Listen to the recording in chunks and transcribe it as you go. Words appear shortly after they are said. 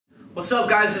What's up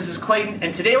guys, this is Clayton,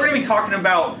 and today we're going to be talking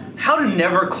about how to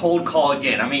never cold call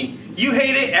again. I mean, you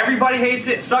hate it, everybody hates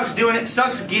it, sucks doing it,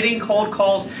 sucks getting cold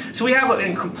calls. So we have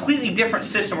a completely different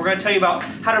system. We're going to tell you about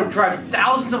how to drive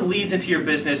thousands of leads into your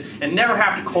business and never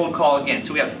have to cold call again.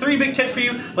 So we have 3 big tips for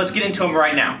you. Let's get into them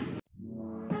right now.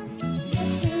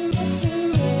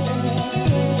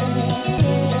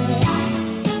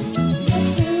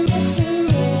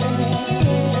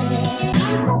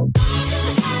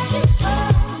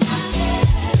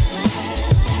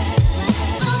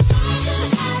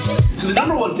 So the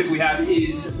number one tip we have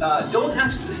is don't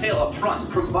ask for the sale up front.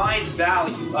 Provide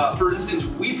value. For instance,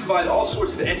 we provide all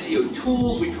sorts of SEO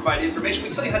tools. We provide information.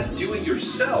 We tell you how to do it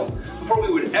yourself before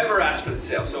we would ever ask for the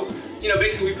sale. So,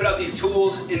 basically we put out these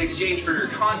tools in exchange for your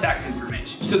contact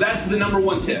information. So that's the number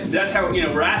one tip. That's how,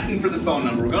 we're asking for the phone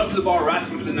number. We're going up to the bar, we're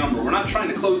asking for the number. We're not trying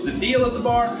to close the deal at the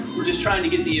bar. We're just trying to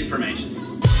get the information.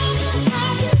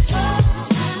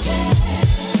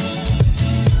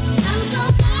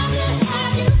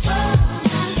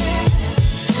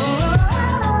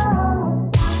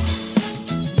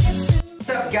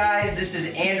 Guys, this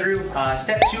is Andrew.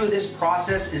 Step 2 of this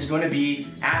process is going to be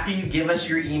after you give us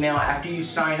your email, after you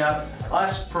sign up,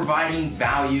 us providing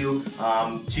value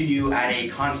to you at a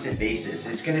constant basis.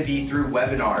 It's going to be through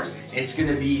webinars, it's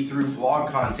going to be through blog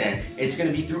content, it's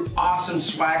going to be through awesome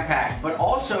swag pack, but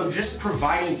also just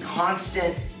providing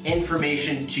constant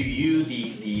information to you,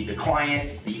 the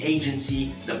client, the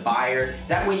agency, the buyer.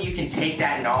 That way you can take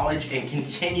that knowledge and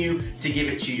continue to give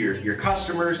it to your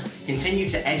customers, continue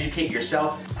to educate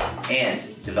yourself, and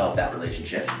develop that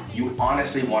relationship. You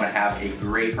honestly want to have a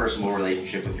great personal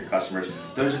relationship with your customers.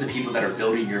 Those are the people that are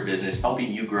building your business,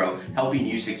 helping you grow, helping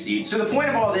you succeed. So the point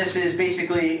of all this is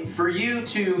basically for you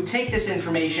to take this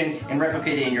information and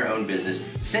replicate it in your own business.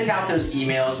 Send out those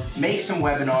emails, make some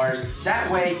webinars. That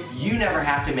way you never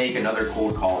have to make another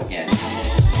cold call again.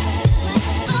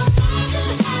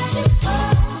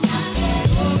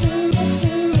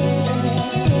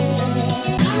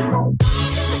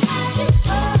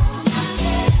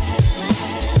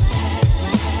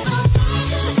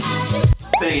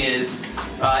 Thing is,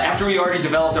 after we already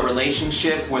developed a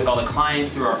relationship with all the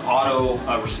clients through our auto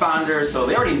responders, so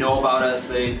they already know about us,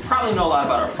 they probably know a lot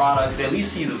about our products, they at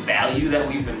least see the value that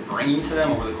we've been bringing to them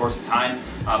over the course of time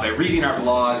by reading our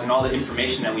blogs and all the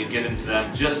information that we've given to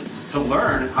them just to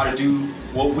learn how to do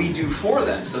what we do for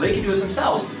them so they can do it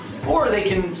themselves. Or they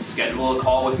can schedule a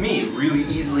call with me really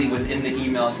easily within the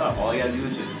email itself. All you gotta do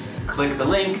is just click the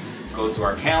link, goes to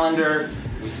our calendar,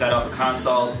 we set up a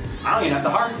consult. I don't even have to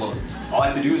hard code. All I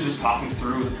have to do is just talk them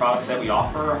through the products that we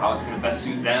offer, how it's going to best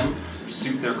suit them,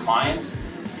 suit their clients.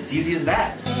 It's easy as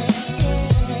that.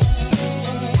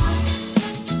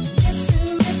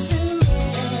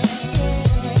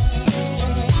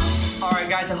 Alright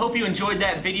guys, I hope you enjoyed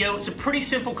that video. It's a pretty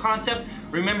simple concept.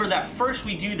 Remember that first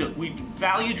we do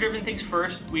value-driven things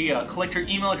first. We collect your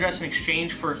email address in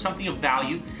exchange for something of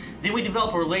value. Then we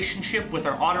develop a relationship with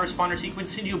our autoresponder sequence,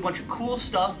 send you a bunch of cool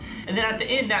stuff, and then at the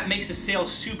end that makes the sale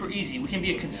super easy. We can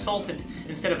be a consultant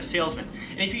instead of a salesman.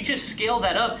 And if you just scale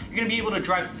that up, you're going to be able to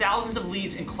drive thousands of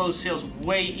leads and close sales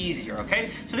way easier,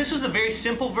 okay? So this was a very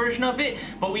simple version of it,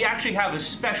 but we actually have a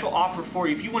special offer for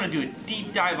you if you want to do a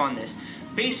deep dive on this.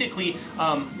 Basically,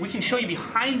 we can show you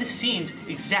behind the scenes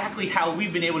exactly how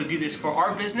we've been able to do this for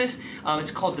our business.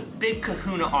 It's called the Big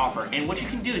Kahuna Offer. And what you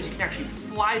can do is you can actually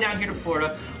fly down here to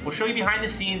Florida. We'll show you behind the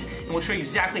scenes and we'll show you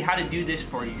exactly how to do this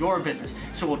for your business.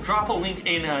 So we'll drop a link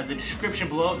in the description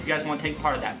below if you guys want to take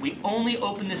part of that. We only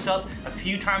open this up a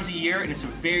few times a year and it's a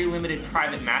very limited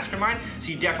private mastermind. So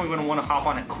you definitely going to want to hop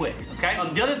on it quick, okay?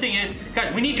 The other thing is,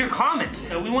 guys, we need your comments.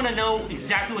 We want to know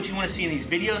exactly what you want to see in these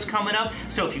videos coming up.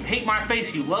 So if you hate my face,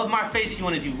 you love my face, you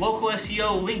want to do local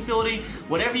SEO, link building,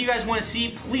 whatever you guys want to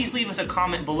see, please leave us a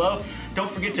comment below. Don't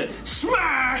forget to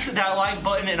smash that like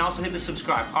button and also hit the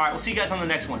subscribe. All right, we'll see you guys on the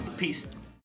next one. Peace.